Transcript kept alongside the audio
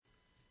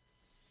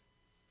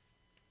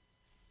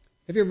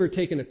Have you ever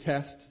taken a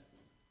test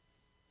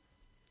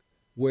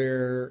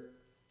where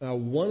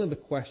one of the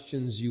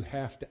questions you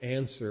have to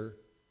answer,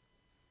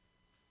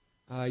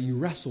 you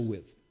wrestle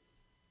with?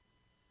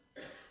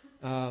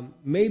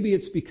 Maybe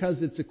it's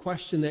because it's a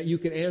question that you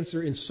can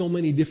answer in so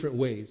many different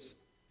ways.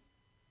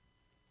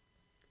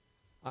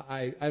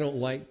 I don't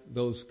like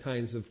those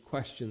kinds of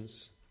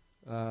questions,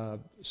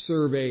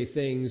 survey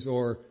things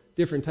or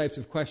different types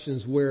of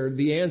questions where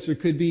the answer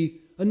could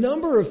be a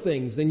number of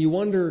things. Then you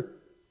wonder,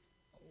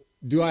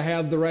 do I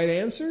have the right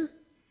answer?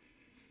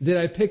 Did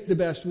I pick the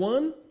best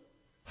one?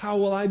 How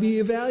will I be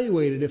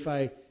evaluated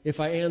if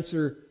I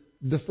answer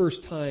the first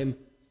time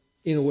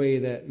in a way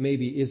that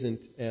maybe isn't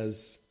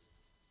as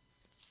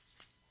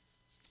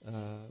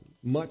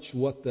much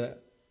what the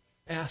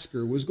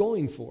asker was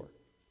going for?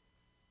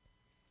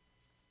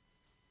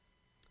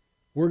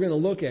 We're going to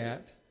look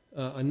at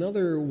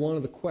another one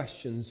of the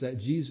questions that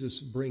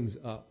Jesus brings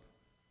up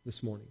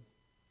this morning.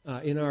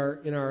 In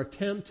our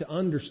attempt to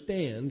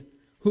understand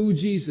who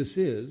Jesus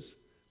is,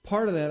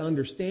 part of that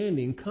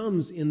understanding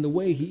comes in the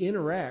way he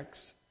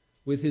interacts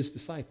with his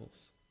disciples.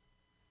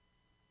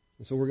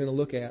 And so we're going to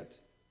look at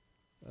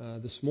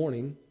this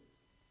morning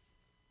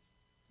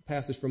a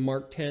passage from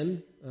Mark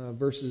 10,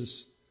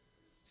 verses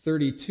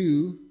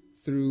 32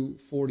 through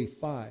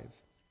 45.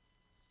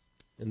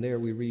 And there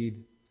we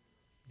read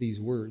these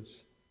words.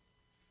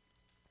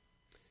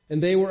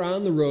 And they were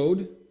on the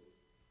road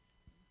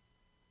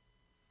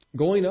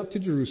going up to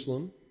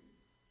Jerusalem,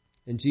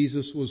 and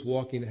Jesus was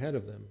walking ahead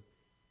of them.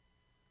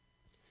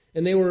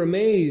 And they were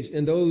amazed,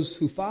 and those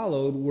who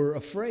followed were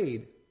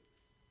afraid.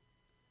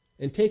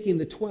 And taking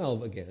the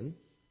 12 again,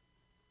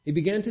 he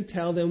began to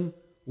tell them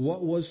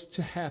what was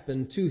to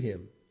happen to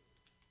him,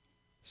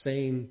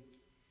 saying,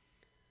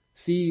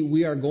 "See,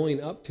 we are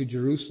going up to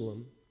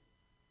Jerusalem,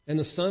 and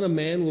the Son of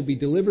Man will be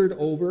delivered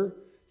over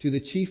to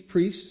the chief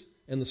priests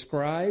and the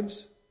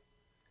scribes,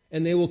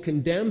 and they will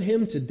condemn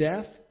him to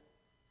death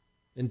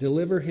and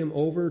deliver him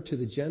over to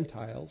the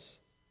Gentiles,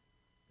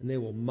 and they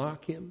will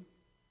mock him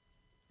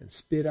and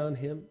spit on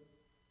him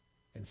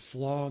and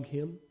flog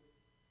him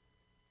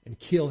and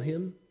kill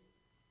him,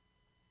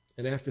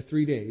 and after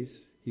 3 days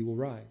he will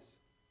rise."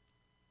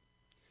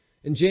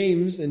 And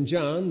James and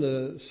John,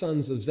 the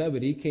sons of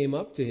Zebedee, came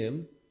up to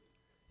him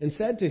and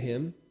said to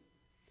him,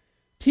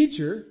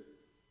 "Teacher,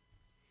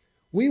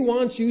 we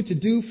want you to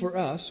do for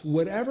us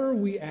whatever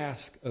we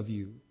ask of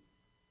you."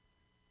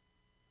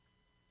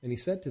 And he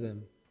said to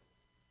them,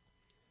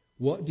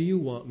 "What do you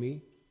want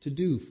me to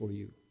do for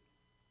you?"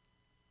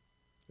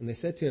 And they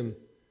said to him,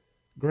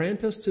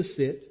 "Grant us to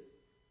sit,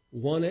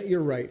 one at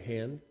your right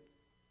hand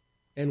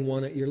and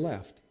one at your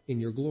left, in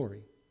your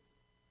glory."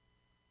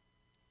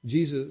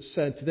 Jesus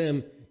said to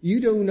them, "You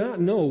do not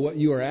know what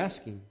you are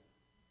asking.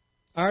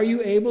 Are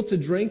you able to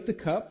drink the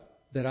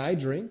cup that I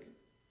drink,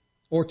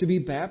 or to be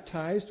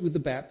baptized with the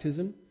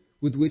baptism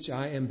with which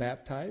I am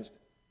baptized?"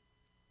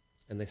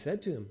 And they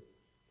said to him,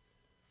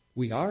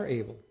 "We are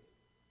able."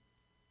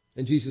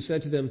 And Jesus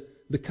said to them,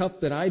 "The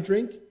cup that I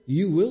drink,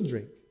 you will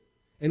drink.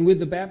 And with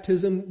the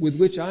baptism with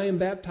which I am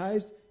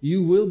baptized,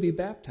 you will be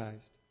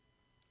baptized.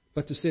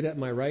 But to sit at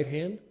my right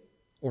hand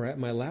or at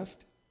my left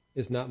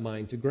is not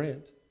mine to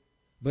grant,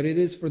 but it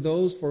is for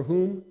those for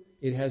whom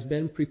it has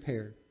been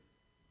prepared."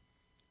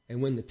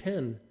 And when the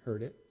 10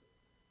 heard it,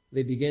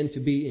 they began to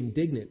be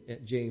indignant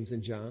at James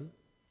and John.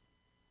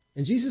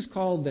 And Jesus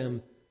called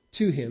them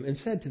to him and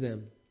said to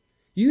them,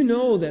 "You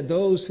know that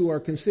those who are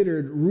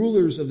considered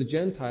rulers of the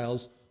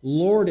Gentiles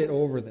lord it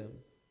over them,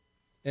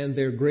 and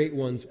their great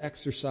ones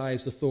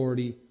exercise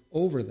authority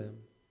over them.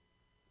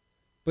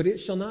 But it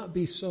shall not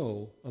be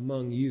so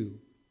among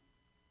you.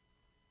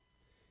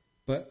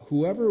 But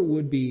whoever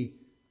would be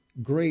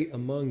great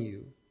among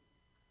you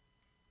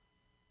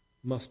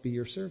must be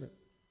your servant.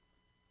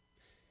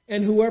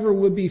 And whoever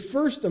would be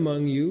first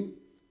among you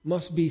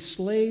must be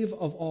slave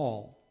of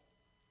all.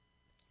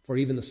 For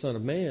even the Son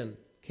of Man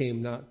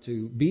came not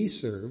to be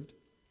served,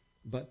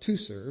 but to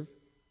serve,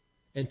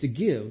 and to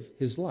give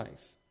his life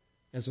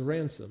as a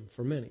ransom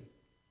for many."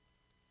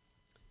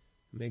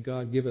 May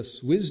God give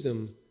us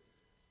wisdom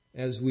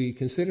as we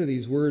consider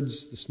these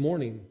words this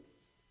morning.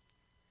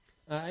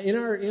 In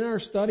our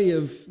study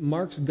of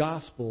Mark's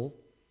Gospel,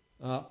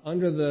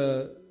 under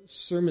the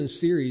sermon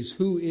series,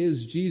 "Who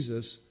is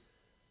Jesus?"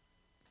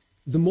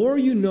 the more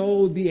you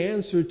know the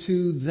answer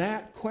to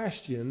that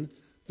question,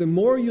 the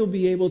more you'll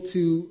be able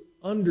to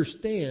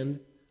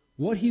understand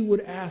what he would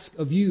ask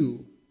of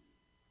you.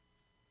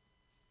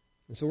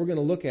 And so we're going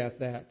to look at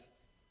that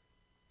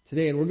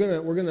today, and we're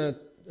going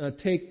to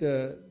take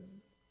the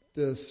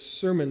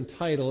sermon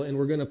title and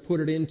we're going to put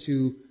it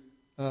into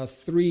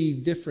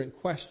 3 different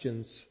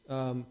questions.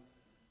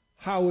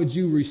 How would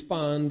you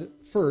respond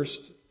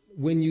first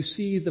when you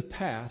see the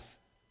path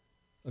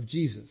of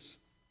Jesus?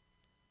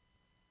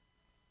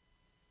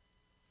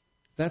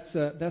 That's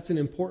an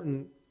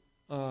important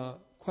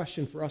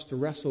question for us to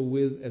wrestle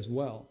with as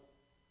well.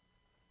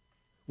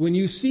 When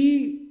you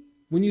see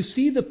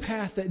the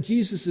path that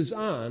Jesus is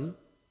on,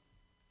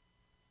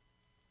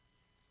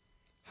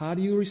 how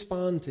do you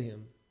respond to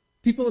him?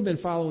 People have been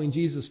following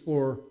Jesus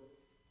for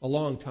a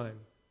long time.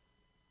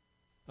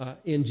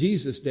 In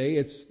Jesus' day,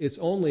 it's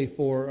only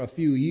for a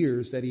few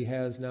years that he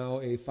has now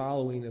a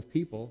following of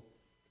people.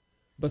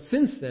 But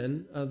since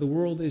then, the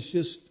world is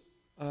just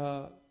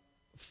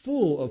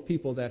full of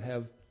people that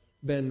have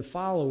been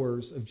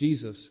followers of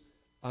Jesus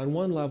on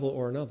one level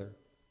or another.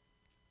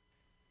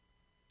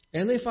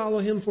 And they follow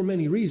him for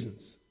many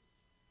reasons.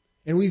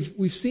 And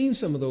we've seen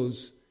some of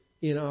those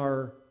in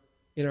our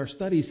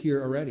studies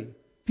here already.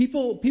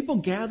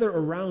 People gather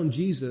around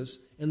Jesus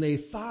and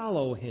they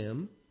follow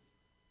him,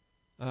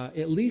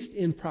 at least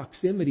in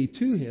proximity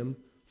to him,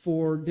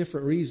 for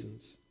different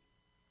reasons.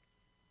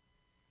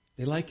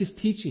 They like his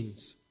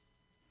teachings.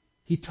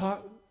 He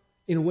taught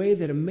in a way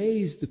that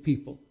amazed the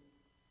people.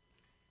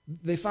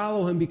 They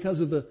follow him because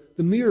of the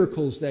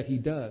miracles that he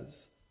does.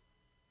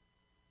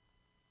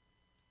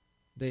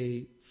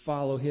 They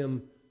follow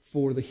him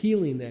for the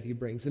healing that he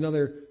brings.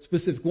 Another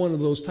specific one of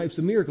those types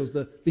of miracles,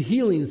 the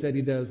healings that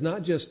he does,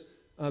 not just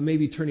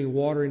maybe turning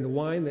water into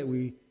wine that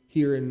we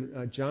hear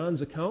in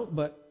John's account,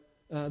 but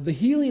the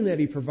healing that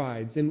he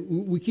provides.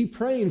 And we keep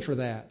praying for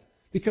that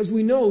because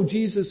we know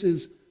Jesus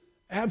is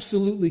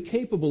absolutely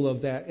capable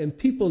of that. And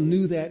people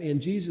knew that in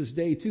Jesus'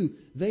 day too.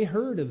 They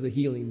heard of the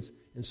healings,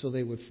 and so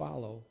they would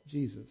follow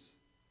Jesus.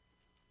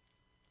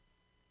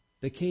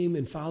 They came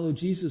and followed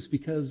Jesus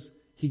because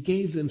he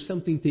gave them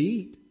something to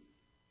eat.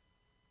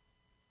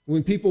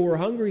 When people were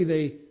hungry,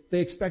 they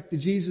expected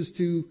Jesus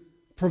to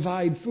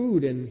provide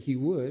food, and he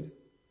would.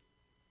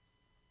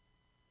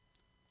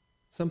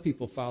 Some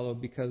people followed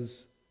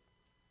because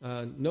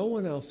no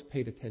one else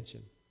paid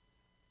attention.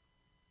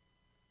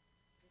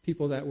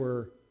 People that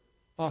were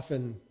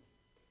often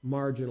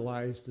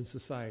marginalized in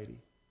society.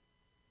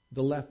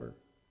 The leper,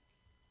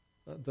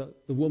 the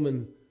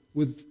woman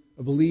with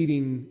a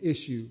bleeding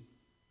issue.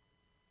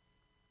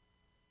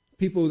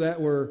 People that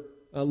were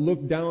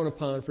looked down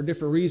upon for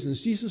different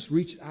reasons. Jesus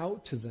reached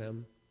out to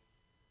them,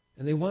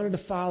 and they wanted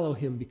to follow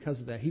him because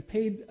of that. He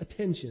paid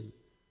attention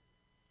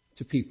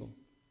to people.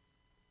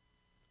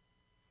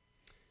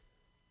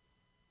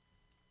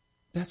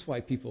 That's why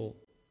people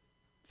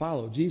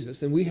follow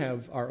Jesus, and we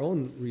have our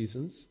own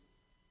reasons.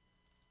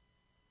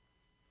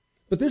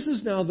 But this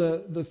is now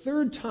the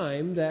third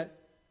time that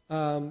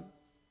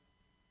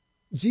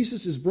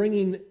Jesus is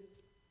bringing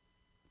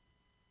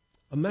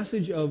a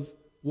message of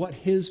what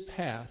his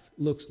path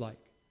looks like.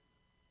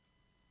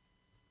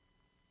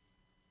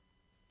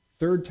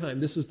 Third time,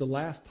 this is the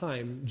last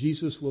time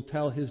Jesus will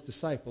tell his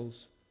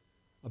disciples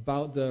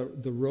about the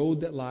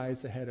road that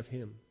lies ahead of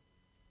him.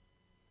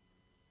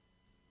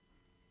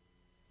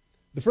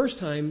 The first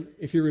time,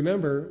 if you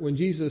remember, when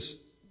Jesus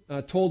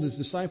told his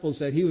disciples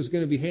that he was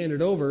going to be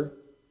handed over,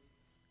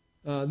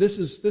 this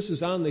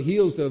is on the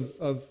heels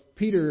of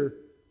Peter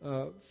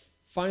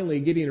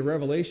finally getting a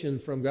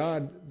revelation from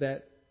God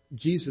that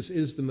Jesus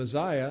is the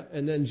Messiah,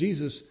 and then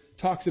Jesus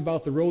talks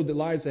about the road that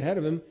lies ahead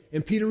of him,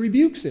 and Peter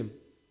rebukes him.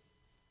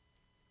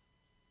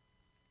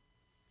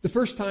 The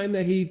first time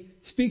that he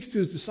speaks to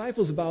his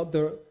disciples about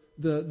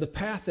the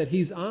path that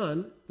he's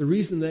on, the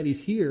reason that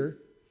he's here,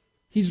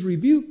 he's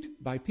rebuked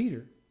by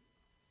Peter.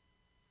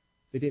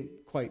 They didn't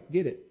quite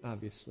get it,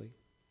 obviously.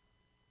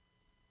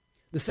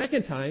 The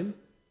second time,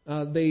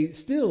 they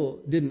still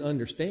didn't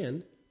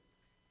understand.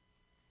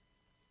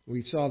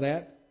 We saw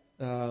that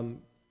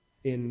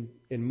in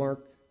Mark,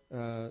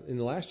 in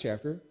the last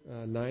chapter,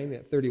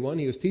 9:31.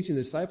 He was teaching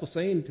the disciples,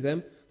 saying to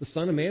them, "The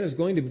Son of Man is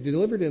going to be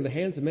delivered into the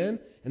hands of men,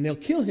 and they'll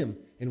kill him.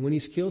 And when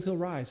he's killed, he'll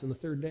rise on the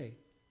third day."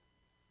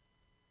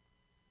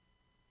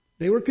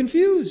 They were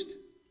confused.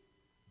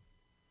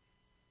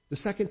 The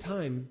second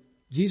time,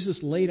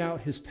 Jesus laid out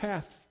his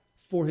path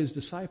for his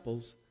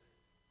disciples.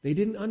 They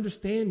didn't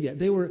understand yet.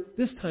 They were,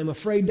 this time,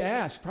 afraid to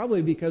ask,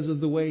 probably because of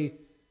the way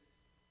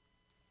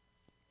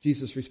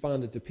Jesus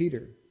responded to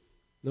Peter.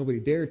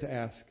 Nobody dared to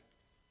ask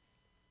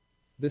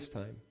this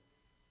time.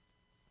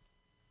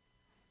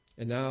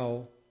 And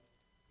now,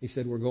 he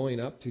said, we're going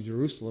up to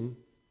Jerusalem,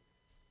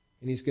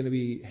 and he's going to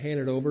be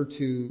handed over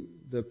to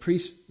the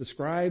priests, the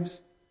scribes.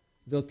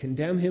 They'll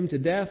condemn him to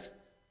death.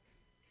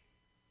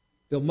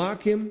 They'll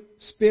mock him,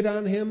 spit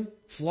on him,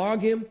 flog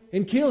him,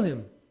 and kill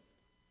him.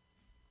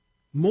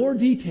 More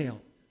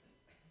detail.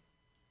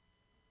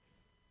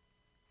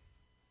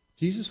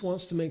 Jesus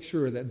wants to make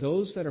sure that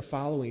those that are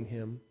following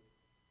him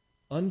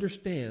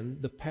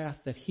understand the path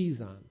that he's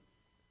on.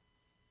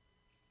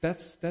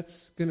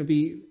 That's going to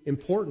be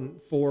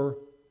important for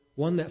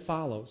one that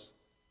follows.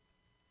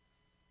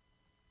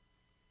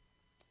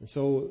 And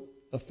so,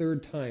 a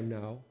third time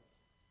now,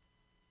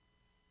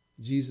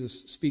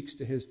 Jesus speaks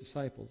to his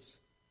disciples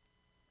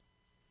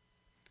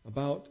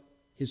about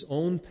his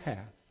own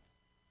path.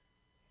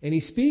 And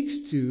he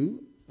speaks to,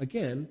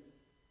 again,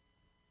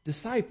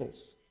 disciples,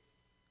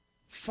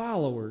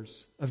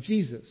 followers of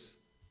Jesus.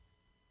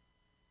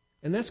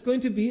 And that's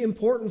going to be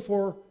important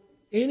for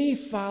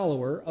any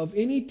follower of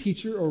any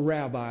teacher or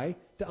rabbi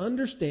to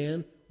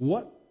understand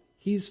what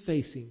he's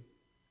facing.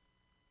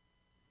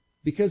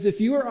 Because if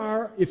you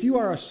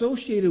are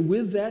associated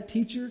with that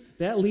teacher,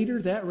 that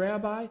leader, that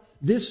rabbi,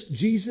 this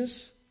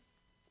Jesus,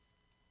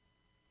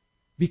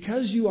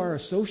 because you are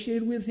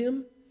associated with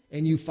him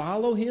and you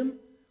follow him,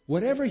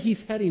 whatever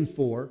he's heading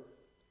for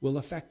will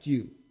affect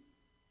you.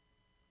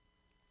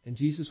 And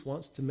Jesus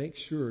wants to make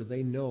sure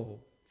they know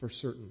for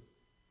certain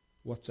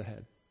what's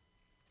ahead.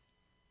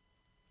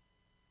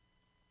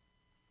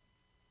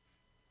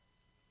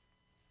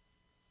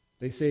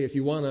 They say if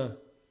you want to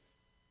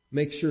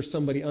make sure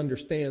somebody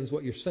understands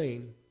what you're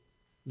saying,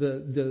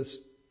 the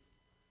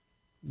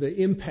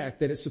impact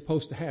that it's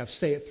supposed to have,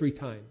 say it 3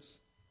 times.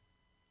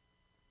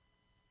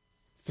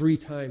 3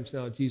 times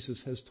now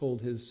Jesus has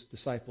told his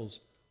disciples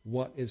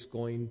what is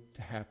going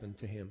to happen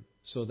to him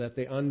so that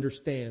they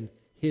understand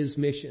his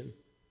mission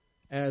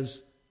as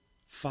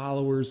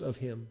followers of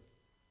him.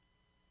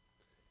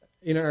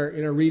 In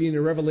our reading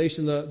in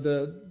Revelation,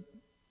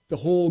 the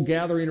whole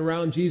gathering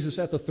around Jesus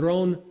at the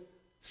throne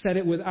said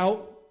it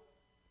without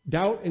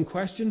doubt and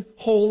question,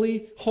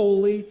 holy,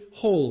 holy,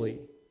 holy.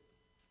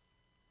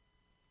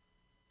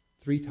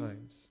 3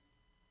 times.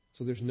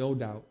 So there's no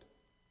doubt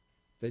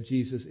that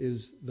Jesus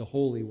is the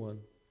Holy One.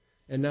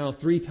 And now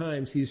 3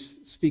 times he's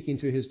speaking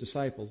to his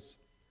disciples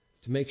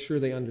to make sure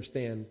they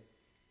understand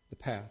the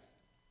path.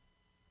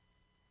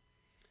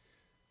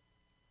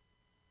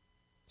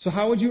 So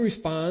how would you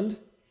respond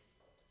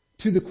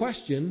to the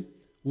question,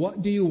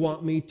 what do you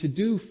want me to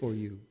do for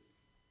you?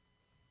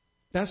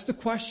 That's the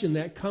question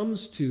that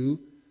comes to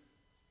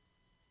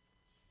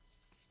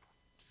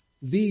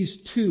these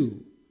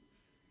 2,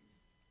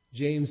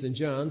 James and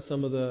John,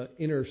 some of the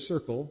inner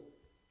circle.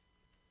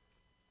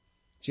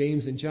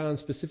 James and John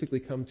specifically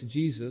come to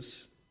Jesus,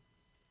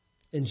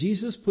 and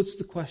Jesus puts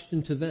the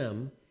question to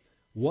them,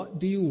 what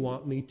do you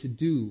want me to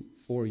do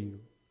for you?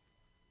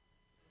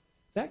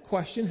 That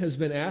question has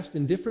been asked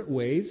in different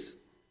ways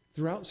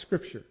throughout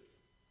Scripture.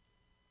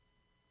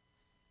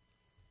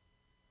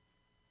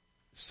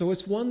 So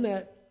it's one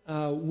that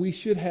we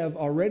should have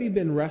already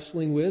been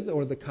wrestling with,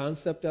 or the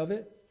concept of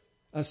it.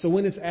 So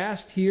when it's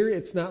asked here,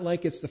 it's not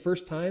like it's the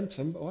first time.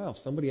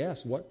 Somebody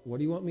asked, what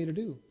do you want me to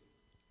do?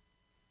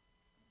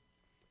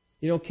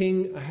 You know,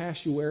 King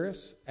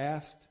Ahasuerus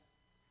asked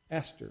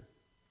Esther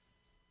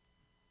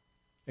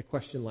a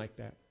question like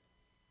that.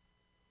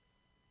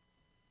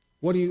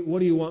 What do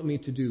you want me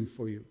to do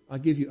for you? I'll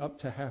give you up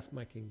to half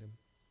my kingdom.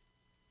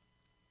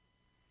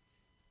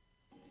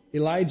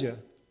 Elijah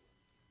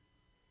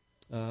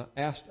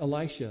asked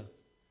Elisha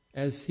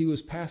as he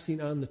was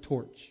passing on the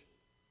torch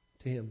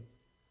to him,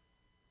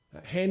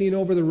 handing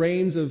over the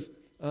reins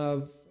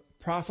of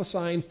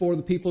prophesying for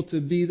the people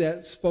to be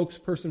that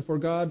spokesperson for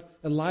God.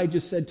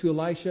 Elijah said to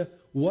Elisha,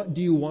 what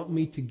do you want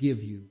me to give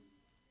you?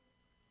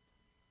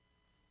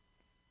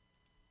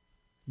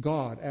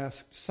 God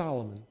asked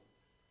Solomon,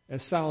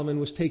 as Solomon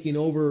was taking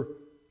over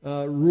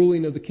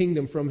ruling of the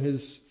kingdom from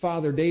his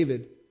father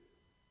David.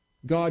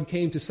 God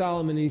came to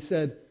Solomon and he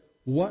said,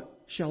 what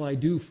shall I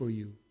do for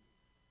you?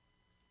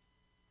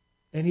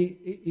 And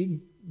he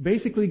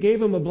basically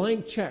gave him a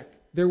blank check.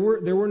 There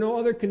were no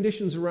other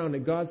conditions around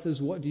it. God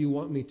says, what do you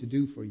want me to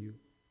do for you?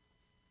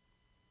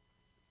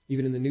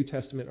 Even in the New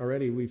Testament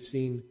already, we've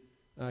seen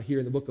here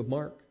in the book of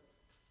Mark,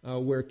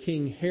 where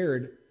King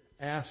Herod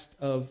asked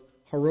of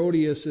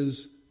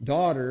Herodias'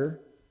 daughter,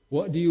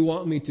 what do you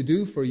want me to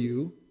do for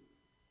you?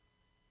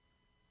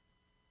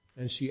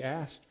 And she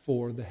asked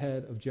for the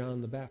head of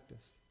John the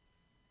Baptist.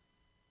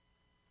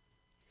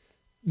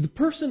 The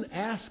person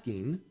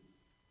asking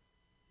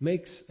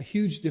makes a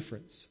huge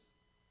difference.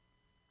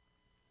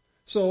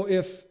 So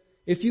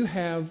if you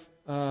have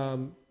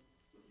a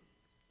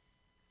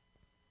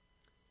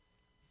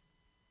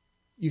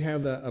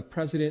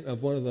president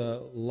of one of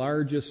the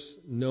largest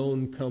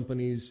known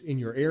companies in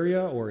your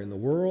area or in the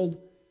world,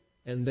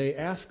 and they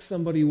ask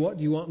somebody, what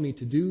do you want me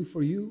to do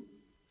for you?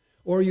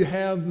 Or you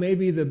have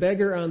maybe the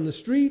beggar on the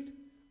street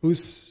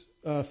who's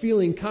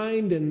feeling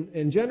kind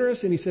and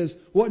generous, and he says,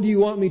 what do you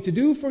want me to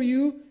do for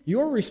you?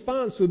 Your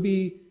response would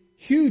be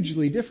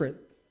hugely different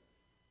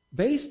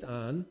based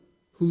on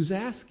who's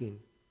asking.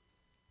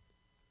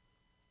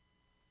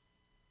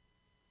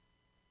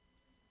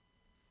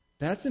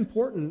 That's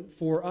important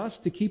for us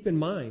to keep in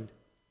mind.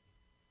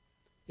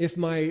 If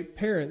my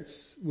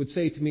parents would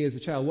say to me as a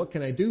child, what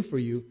can I do for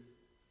you?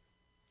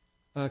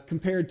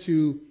 Compared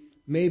to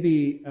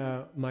maybe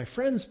my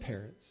friend's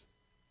parents,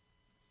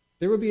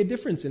 there would be a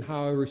difference in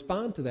how I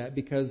respond to that,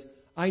 because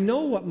I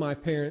know what my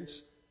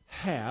parents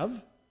have.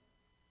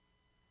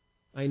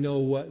 I know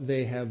what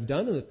they have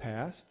done in the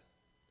past.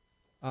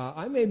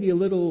 I may be a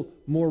little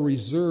more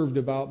reserved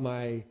about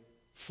my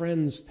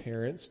friends'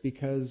 parents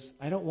because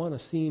I don't want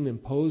to seem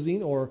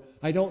imposing, or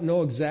I don't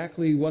know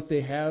exactly what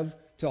they have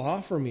to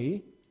offer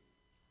me.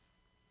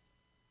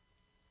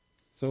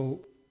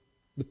 So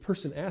the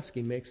person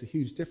asking makes a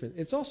huge difference.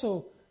 It's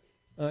also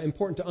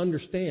important to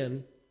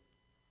understand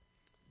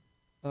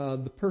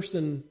the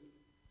person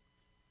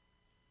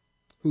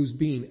who's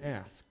being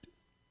asked.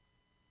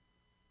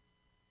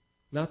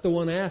 Not the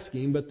one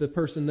asking, but the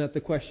person that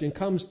the question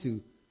comes to.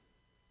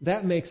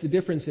 that makes a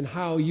difference in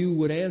how you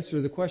would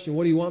answer the question,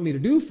 what do you want me to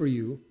do for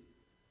you?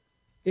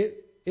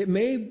 It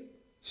may,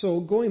 so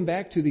going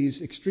back to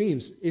these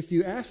extremes, if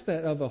you ask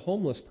that of a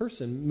homeless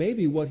person,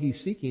 maybe what he's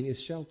seeking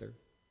is shelter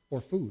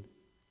or food.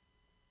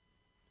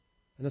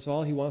 And that's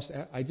all he wants to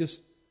ask.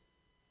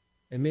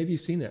 And maybe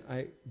you've seen that.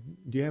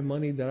 Do you have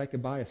money that I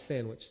could buy a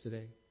sandwich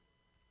today?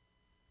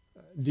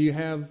 Do you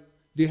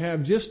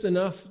have just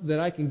enough that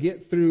I can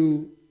get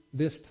through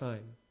this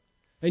time?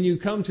 And you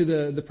come to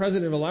the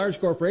president of a large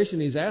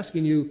corporation, he's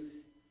asking you,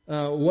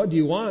 what do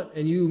you want?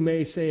 And you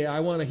may say,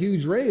 I want a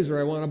huge raise, or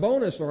I want a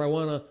bonus, or I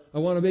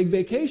want a big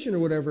vacation, or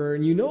whatever.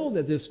 And you know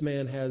that this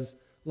man has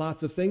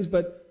lots of things,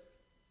 but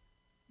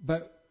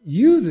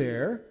you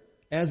there,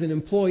 as an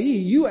employee,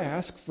 you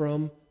ask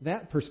from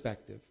that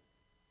perspective.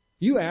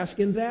 You ask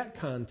in that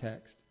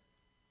context.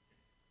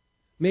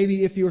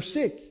 Maybe if you're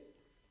sick,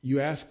 you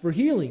ask for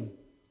healing.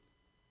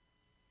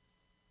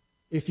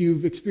 If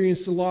you've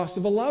experienced the loss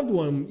of a loved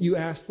one, you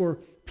ask for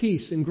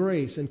peace and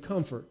grace and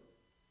comfort.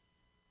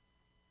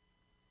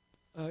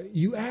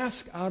 You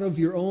ask out of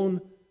your own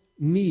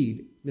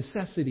need,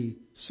 necessity,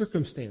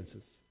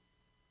 circumstances.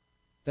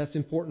 That's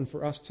important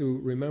for us to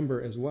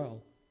remember as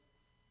well.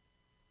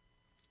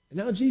 And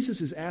now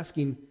Jesus is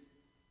asking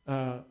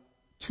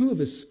two of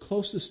his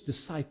closest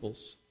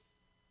disciples.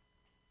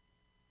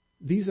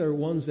 These are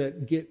ones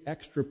that get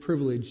extra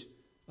privilege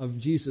of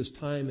Jesus'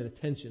 time and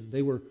attention.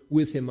 They were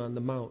with him on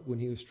the mount when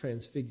he was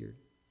transfigured.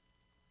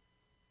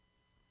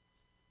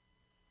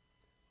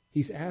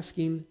 He's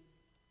asking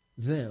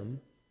them,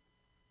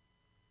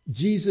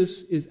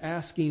 Jesus is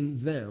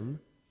asking them,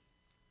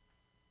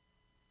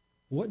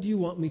 what do you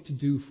want me to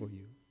do for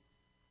you?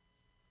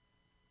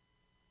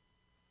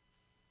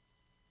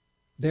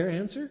 Their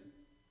answer?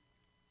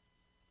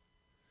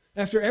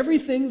 After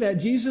everything that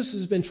Jesus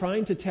has been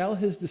trying to tell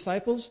his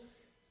disciples,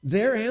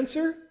 their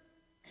answer?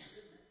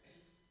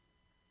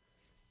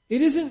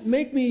 It isn't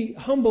make me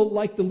humble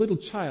like the little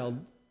child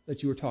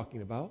that you were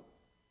talking about.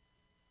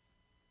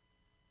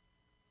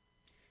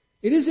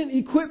 It isn't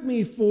equip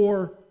me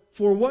for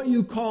what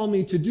you call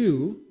me to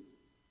do.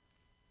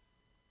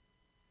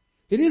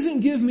 It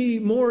isn't give me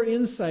more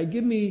insight,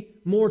 give me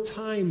more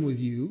time with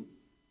you.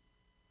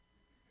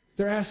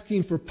 They're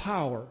asking for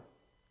power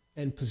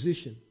and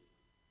position.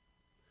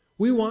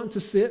 We want to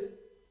sit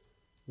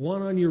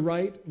one on your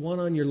right, one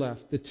on your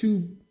left. The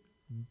two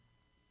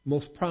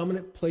most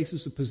prominent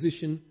places of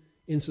position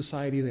in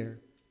society there.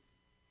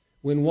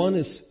 When one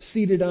is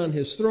seated on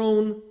his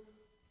throne,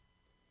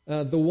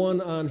 the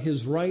one on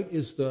his right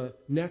is the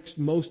next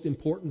most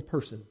important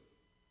person.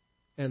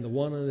 And the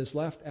one on his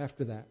left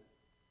after that.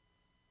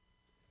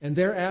 And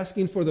they're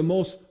asking for the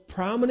most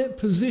prominent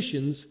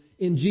positions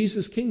in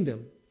Jesus'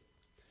 kingdom.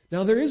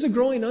 Now there is a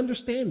growing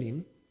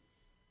understanding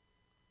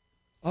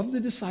of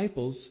the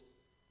disciples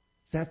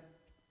that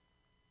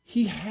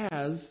he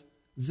has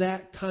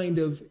that kind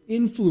of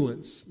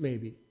influence,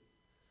 maybe.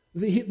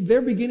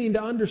 They're beginning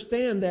to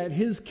understand that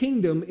his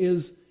kingdom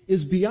is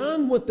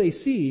beyond what they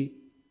see,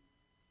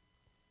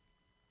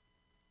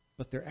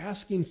 but they're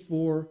asking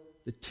for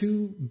the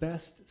two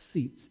best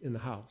seats in the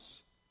house.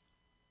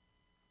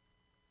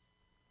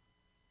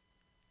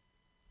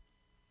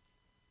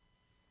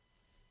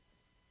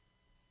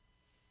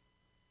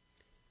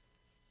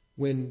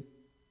 When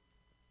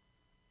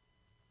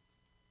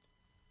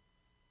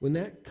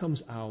that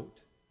comes out,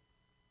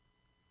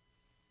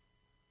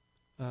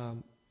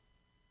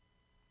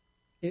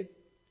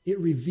 it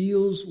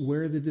reveals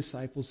where the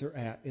disciples are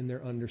at in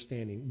their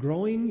understanding.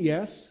 Growing,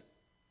 yes,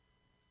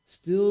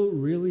 still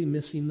really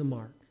missing the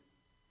mark.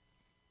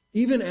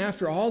 Even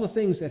after all the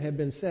things that have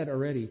been said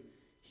already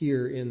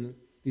here in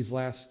these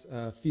last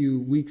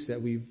few weeks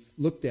that we've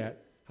looked at,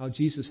 how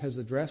Jesus has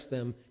addressed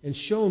them and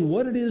shown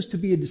what it is to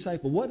be a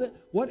disciple,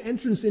 what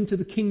entrance into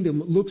the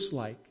kingdom looks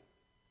like.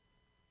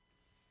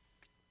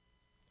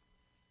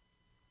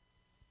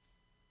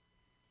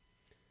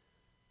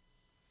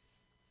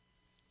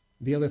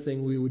 The other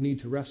thing we would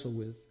need to wrestle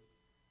with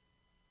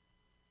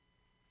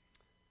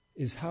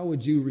is how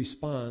would you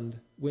respond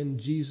when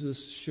Jesus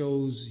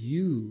shows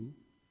you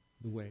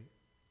the way?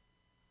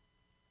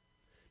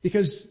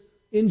 Because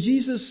in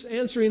Jesus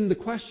answering the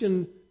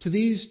question to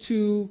these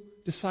two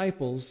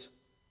disciples,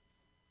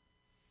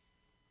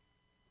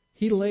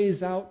 he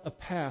lays out a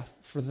path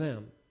for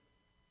them.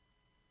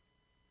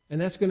 And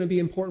that's going to be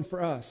important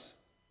for us.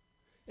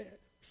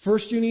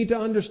 First, you need to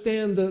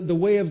understand the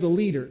way of the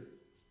leader.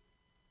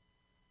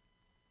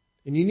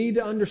 And you need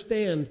to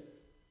understand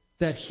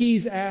that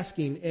he's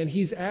asking, and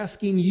he's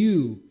asking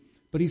you,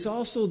 but he's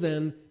also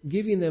then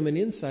giving them an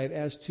insight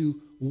as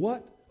to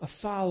what a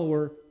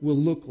follower will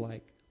look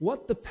like,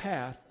 what the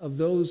path of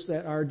those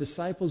that are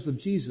disciples of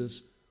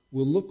Jesus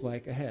will look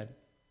like ahead.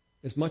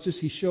 As much as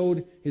he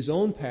showed his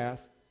own path,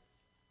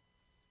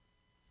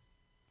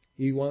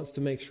 he wants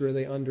to make sure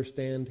they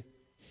understand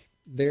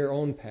their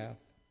own path.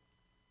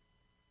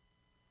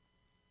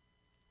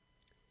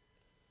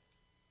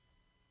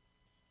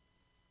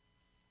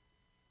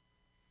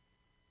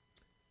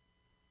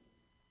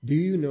 Do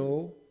you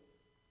know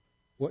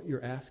what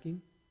you're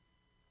asking?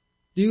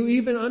 Do you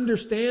even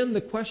understand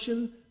the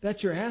question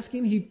that you're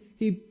asking?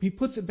 He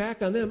puts it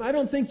back on them. I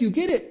don't think you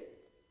get it.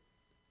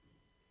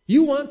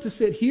 You want to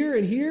sit here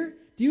and here?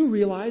 Do you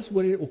realize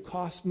what it will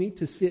cost me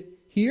to sit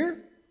here?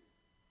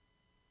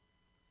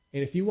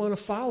 And if you want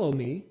to follow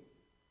me,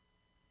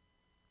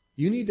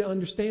 you need to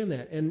understand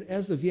that. And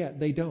as of yet,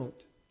 they don't.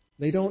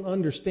 They don't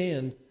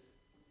understand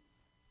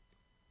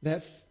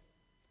that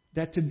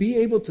to be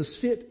able to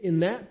sit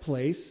in that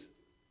place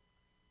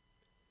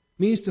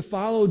means to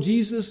follow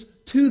Jesus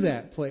to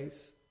that place.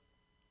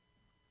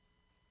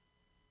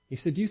 He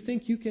said, do you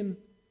think you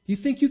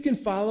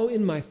can follow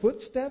in my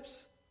footsteps?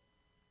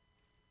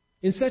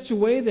 In such a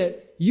way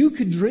that you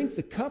could drink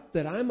the cup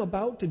that I'm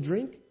about to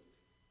drink?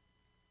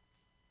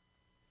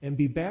 And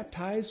be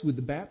baptized with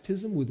the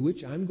baptism with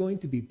which I'm going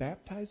to be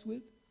baptized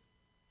with?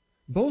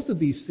 Both of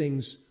these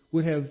things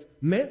would have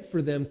meant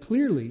for them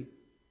clearly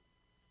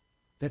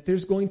that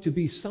there's going to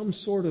be some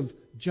sort of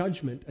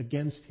judgment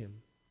against him.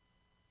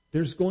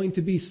 There's going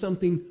to be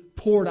something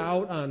poured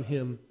out on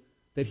him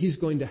that he's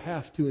going to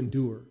have to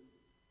endure.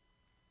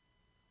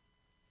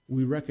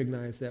 We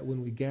recognize that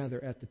when we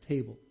gather at the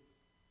table.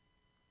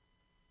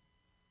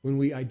 When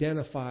we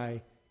identify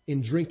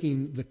in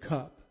drinking the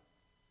cup,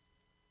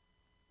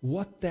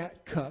 what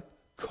that cup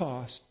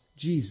cost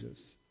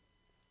Jesus.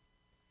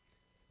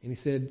 And he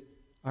said,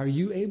 are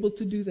you able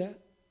to do that?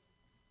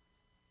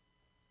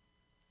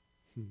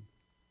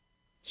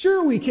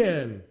 Sure we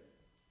can.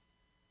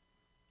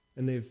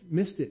 And they've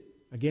missed it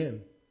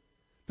again.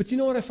 But you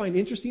know what I find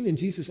interesting in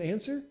Jesus'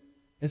 answer?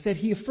 Is that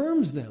he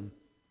affirms them.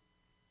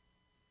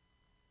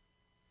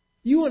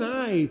 You and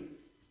I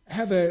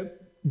have a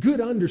good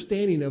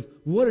understanding of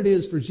what it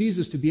is for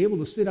Jesus to be able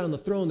to sit on the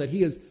throne, that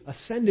he has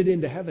ascended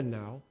into heaven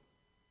now,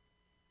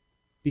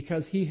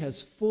 because he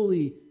has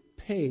fully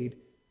paid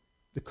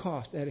the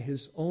cost at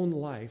his own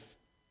life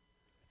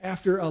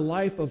after a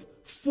life of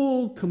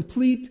full,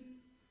 complete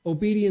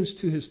obedience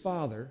to his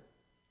Father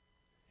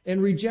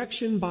and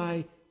rejection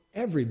by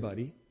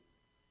everybody.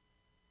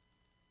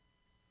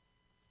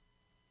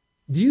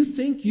 Do you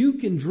think you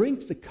can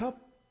drink the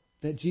cup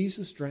that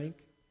Jesus drank?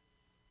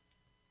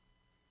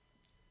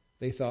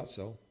 They thought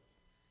so.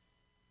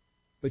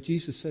 But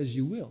Jesus says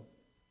you will.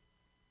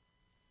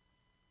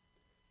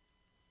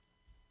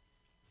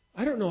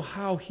 I don't know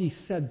how he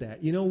said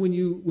that. You know, when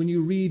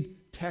you read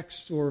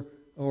texts or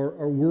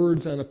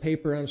words on a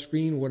paper, on a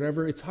screen,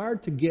 whatever, it's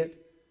hard to get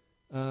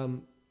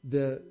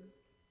the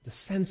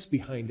sense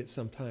behind it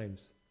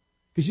sometimes.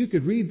 Because you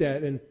could read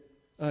that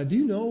and, do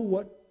you know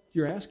what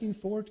you're asking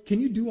for?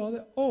 Can you do all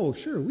that? Oh,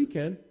 sure, we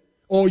can.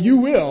 Oh, you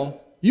will.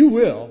 You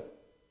will.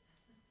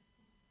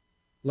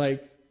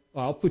 Like,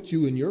 I'll put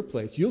you in your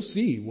place. You'll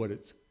see what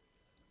it's...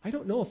 I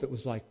don't know if it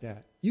was like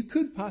that. You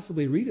could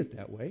possibly read it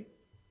that way.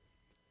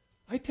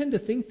 I tend to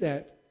think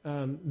that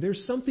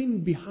there's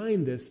something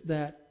behind this,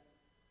 that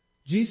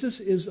Jesus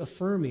is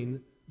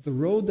affirming the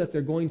road that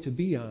they're going to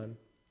be on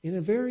in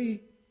a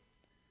very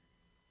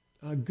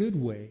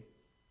good way.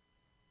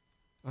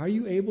 Are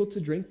you able to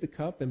drink the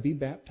cup and be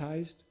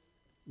baptized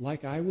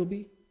like I will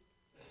be?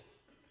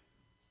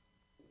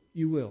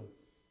 You will.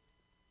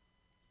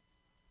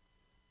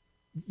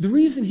 The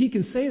reason he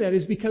can say that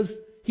is because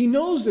he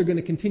knows they're going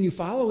to continue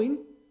following.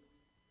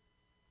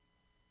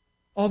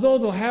 Although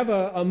they'll have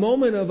a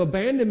moment of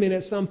abandonment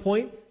at some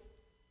point,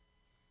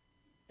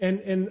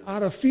 and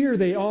out of fear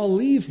they all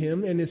leave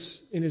him in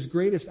his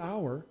greatest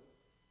hour,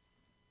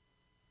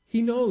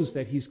 he knows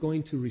that he's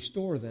going to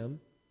restore them.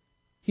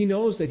 He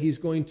knows that he's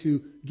going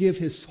to give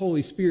his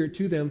Holy Spirit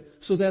to them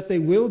so that they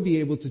will be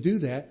able to do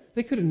that.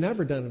 They could have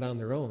never done it on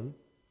their own.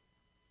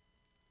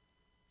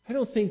 I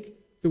don't think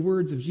the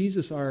words of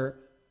Jesus are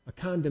a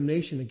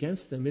condemnation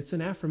against them. It's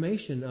an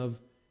affirmation of,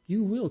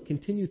 you will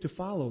continue to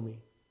follow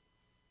me.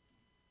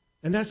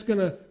 And that's going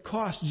to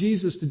cost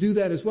Jesus to do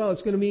that as well.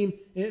 It's going to mean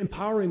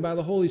empowering by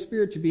the Holy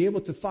Spirit to be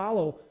able to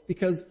follow,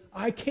 because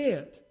I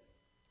can't.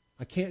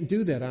 I can't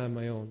do that on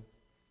my own.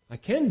 I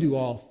can do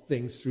all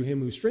things through him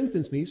who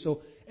strengthens me.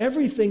 So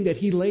everything that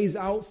he lays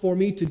out for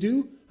me to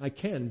do, I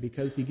can,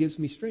 because he gives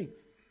me strength.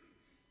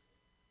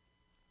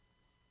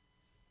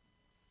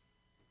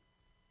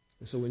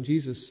 And so when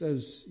Jesus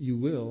says, you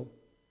will,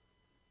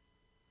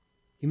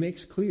 he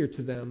makes clear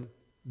to them,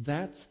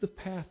 that's the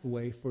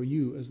pathway for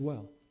you as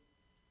well.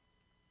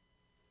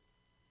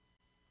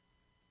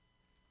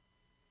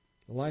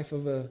 The life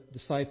of a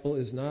disciple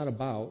is not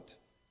about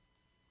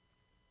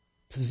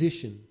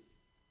position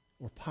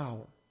or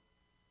power.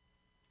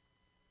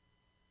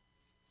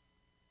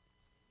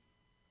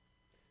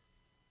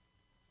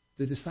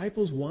 The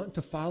disciples want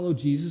to follow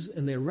Jesus,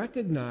 and they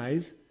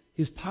recognize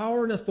his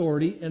power and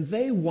authority, and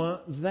they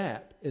want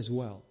that as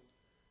well.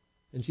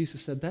 And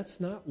Jesus said, that's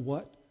not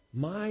what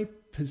my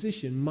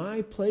position,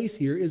 my place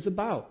here is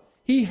about.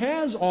 He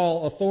has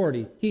all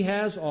authority. He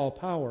has all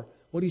power.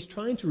 What he's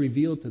trying to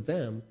reveal to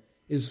them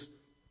is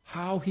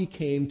how he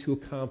came to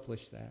accomplish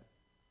that.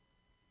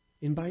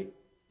 And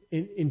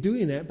in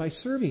doing that, by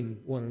serving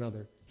one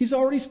another. He's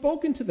already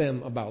spoken to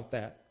them about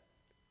that.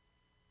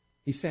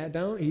 He sat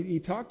down, he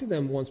talked to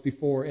them once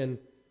before, and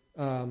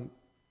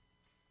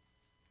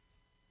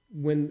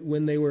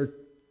when they were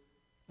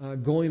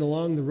going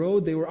along the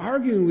road, they were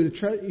arguing with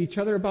each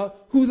other about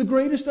who the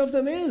greatest of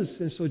them is.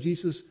 And so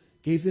Jesus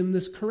gave them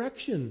this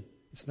correction.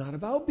 It's not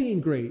about being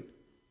great.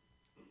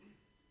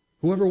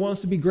 Whoever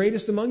wants to be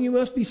greatest among you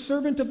must be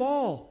servant of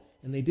all.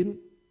 And they didn't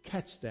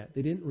catch that.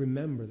 They didn't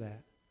remember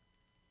that.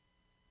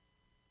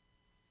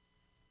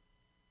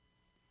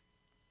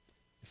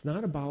 It's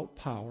not about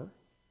power.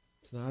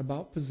 It's not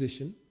about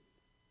position.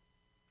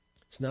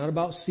 It's not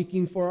about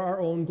seeking for our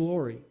own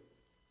glory.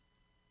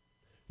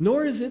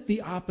 Nor is it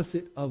the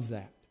opposite of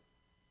that.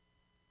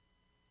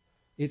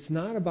 It's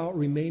not about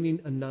remaining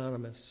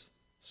anonymous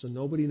so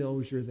nobody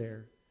knows you're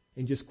there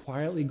and just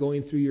quietly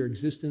going through your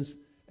existence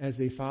as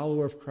a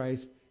follower of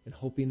Christ and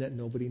hoping that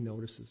nobody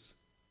notices.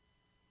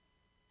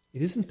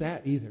 It isn't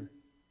that either.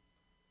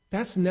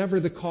 That's never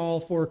the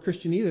call for a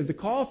Christian either. The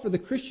call for the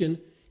Christian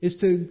is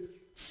to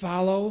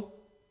follow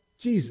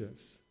Jesus,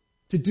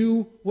 to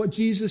do what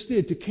Jesus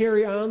did, to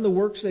carry on the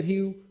works that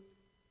He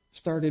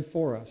started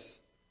for us.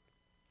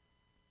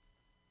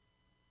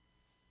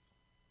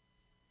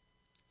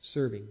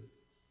 Serving.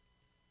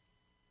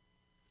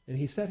 And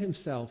He set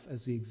Himself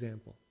as the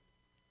example.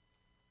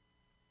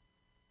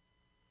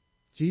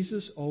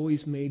 Jesus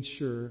always made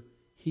sure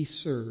He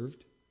served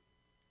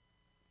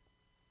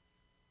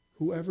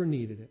whoever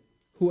needed it,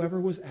 whoever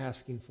was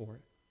asking for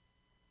it.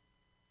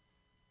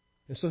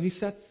 And so He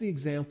sets the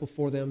example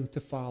for them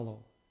to follow.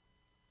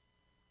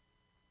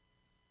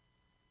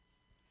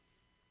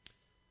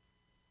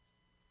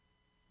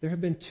 There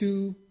have been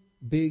two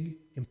big,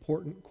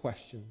 important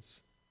questions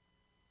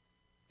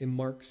in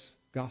Mark's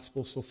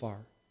gospel so far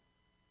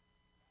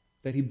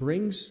that He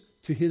brings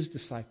to His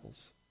disciples.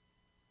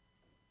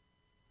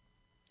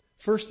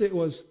 First, it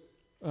was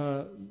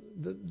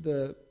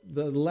the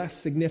less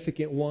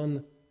significant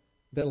one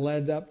that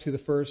led up to the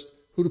first.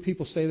 Who do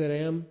people say that I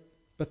am?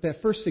 But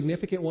that first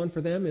significant one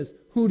for them is,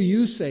 who do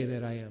you say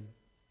that I am?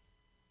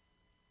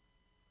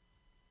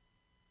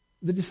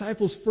 The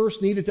disciples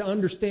first needed to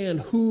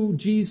understand who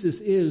Jesus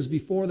is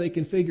before they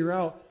can figure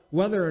out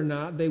whether or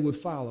not they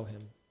would follow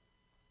Him.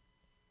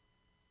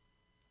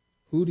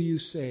 Who do you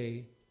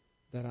say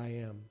that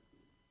I am?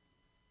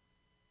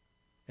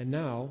 And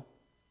now,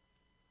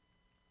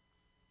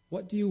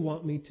 what do you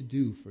want me to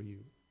do for you?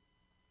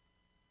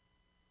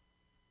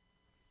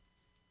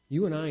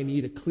 You and I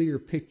need a clear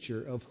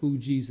picture of who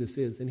Jesus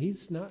is. And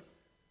He's not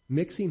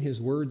mixing His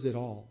words at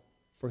all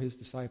for His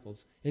disciples.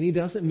 And He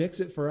doesn't mix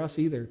it for us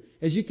either.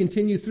 As you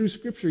continue through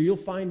Scripture,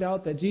 you'll find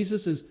out that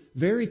Jesus is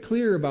very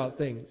clear about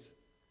things.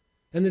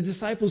 And the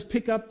disciples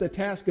pick up the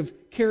task of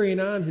carrying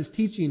on His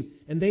teaching,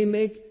 and they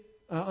make,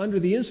 under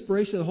the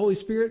inspiration of the Holy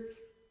Spirit,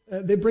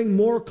 they bring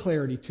more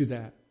clarity to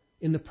that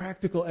in the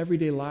practical,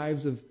 everyday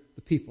lives of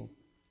the people.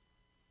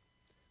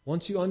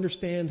 Once you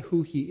understand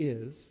who He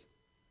is,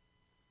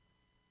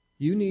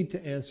 you need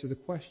to answer the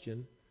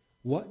question,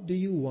 what do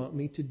you want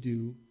me to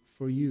do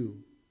for you?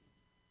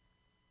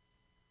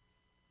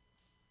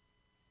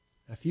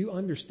 If you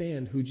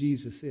understand who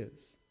Jesus is,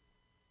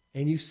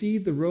 and you see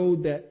the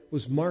road that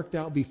was marked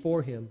out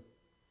before Him,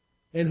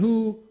 and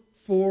who,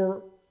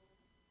 for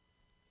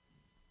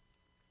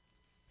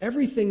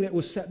everything that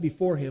was set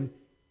before Him,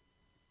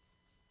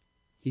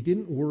 He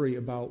didn't worry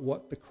about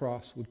what the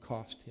cross would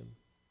cost Him,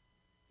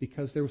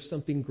 because there was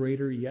something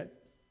greater yet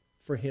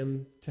for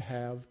Him to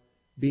have,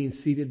 being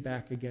seated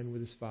back again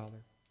with His Father.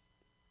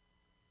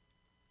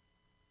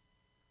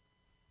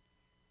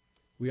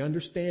 We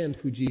understand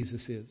who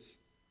Jesus is.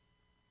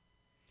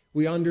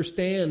 We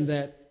understand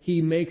that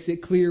He makes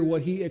it clear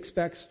what He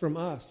expects from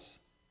us.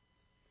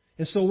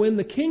 And so when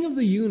the King of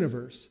the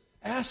universe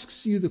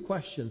asks you the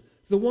question,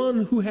 the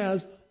one who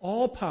has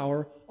all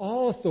power,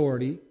 all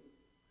authority,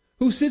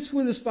 who sits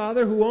with His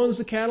Father, who owns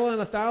the cattle on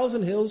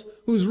 1,000 hills,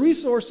 whose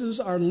resources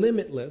are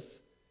limitless,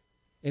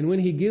 and when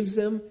He gives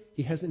them,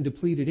 He hasn't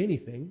depleted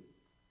anything.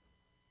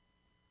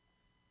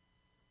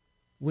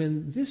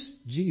 When this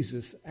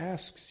Jesus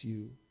asks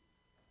you,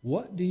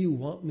 what do you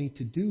want me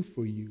to do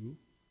for you?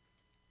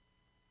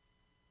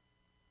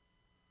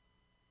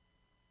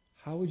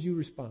 How would you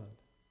respond?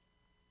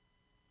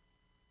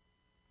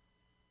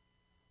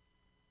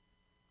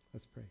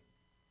 Let's pray.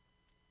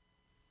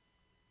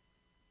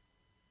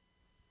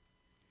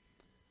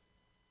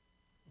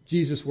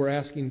 Jesus, we're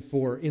asking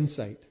for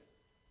insight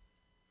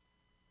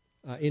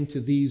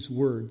into these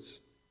words.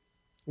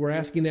 We're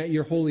asking that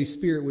Your Holy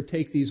Spirit would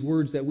take these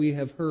words that we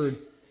have heard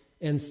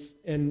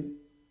and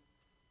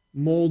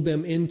mold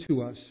them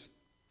into us.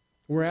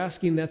 We're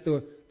asking that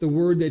the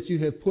word that You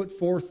have put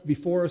forth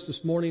before us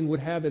this morning would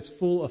have its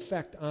full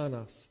effect on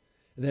us,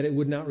 that it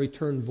would not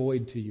return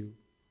void to You.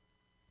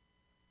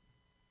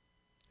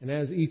 And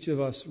as each of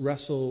us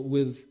wrestle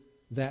with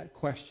that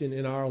question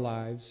in our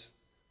lives,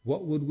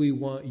 what would we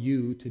want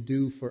You to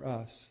do for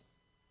us?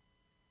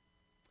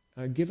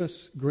 Give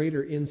us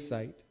greater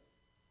insight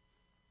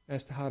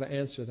as to how to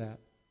answer that.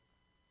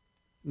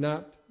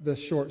 Not the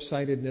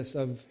short-sightedness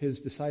of His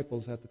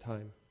disciples at the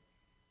time.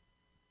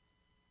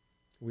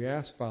 We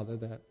ask, Father,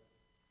 that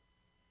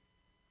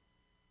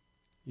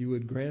You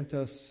would grant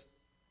us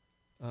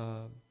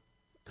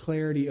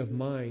clarity of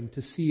mind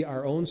to see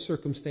our own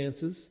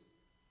circumstances,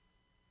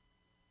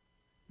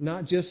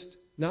 not just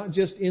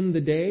in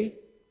the day,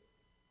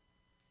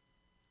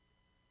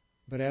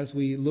 but as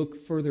we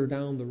look further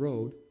down the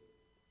road,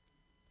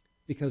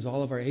 because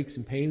all of our aches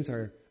and pains,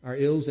 our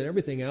ills and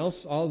everything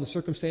else, all of the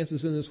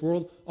circumstances in this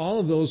world, all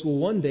of those will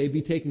one day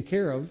be taken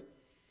care of.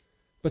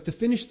 But to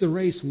finish the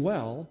race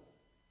well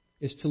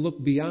is to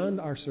look beyond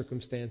our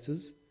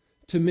circumstances,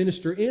 to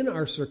minister in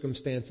our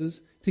circumstances,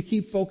 to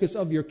keep focus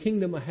of your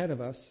kingdom ahead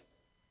of us.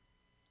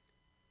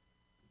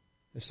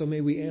 And so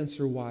may we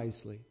answer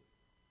wisely.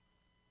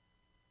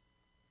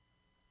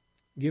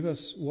 Give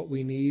us what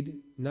we need,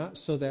 not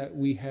so that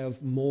we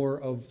have more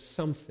of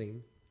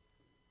something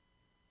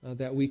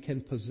that we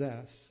can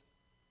possess,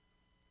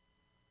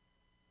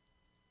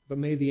 but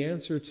may the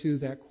answer to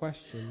that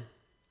question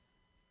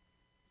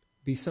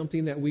be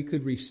something that we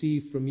could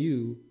receive from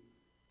you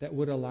that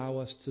would allow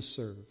us to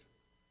serve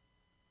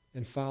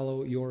and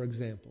follow your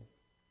example.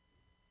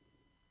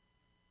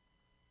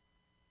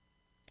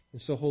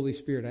 And so, Holy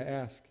Spirit, I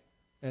ask,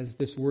 as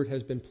this word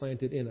has been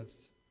planted in us,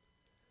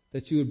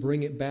 that you would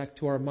bring it back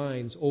to our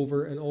minds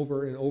over and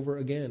over and over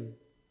again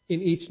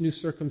in each new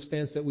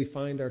circumstance that we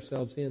find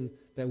ourselves in,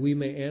 that we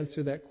may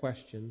answer that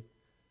question,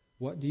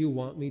 what do you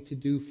want me to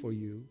do for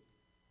you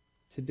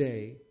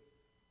today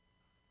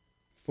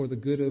for the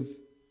good of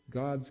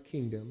God's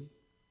kingdom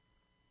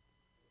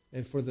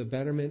and for the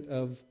betterment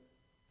of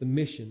the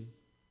mission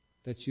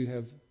that you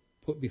have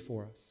put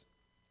before us?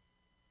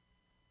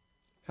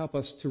 Help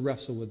us to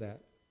wrestle with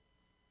that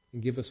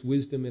and give us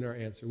wisdom in our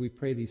answer. We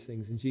pray these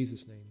things in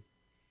Jesus' name.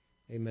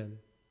 Amen.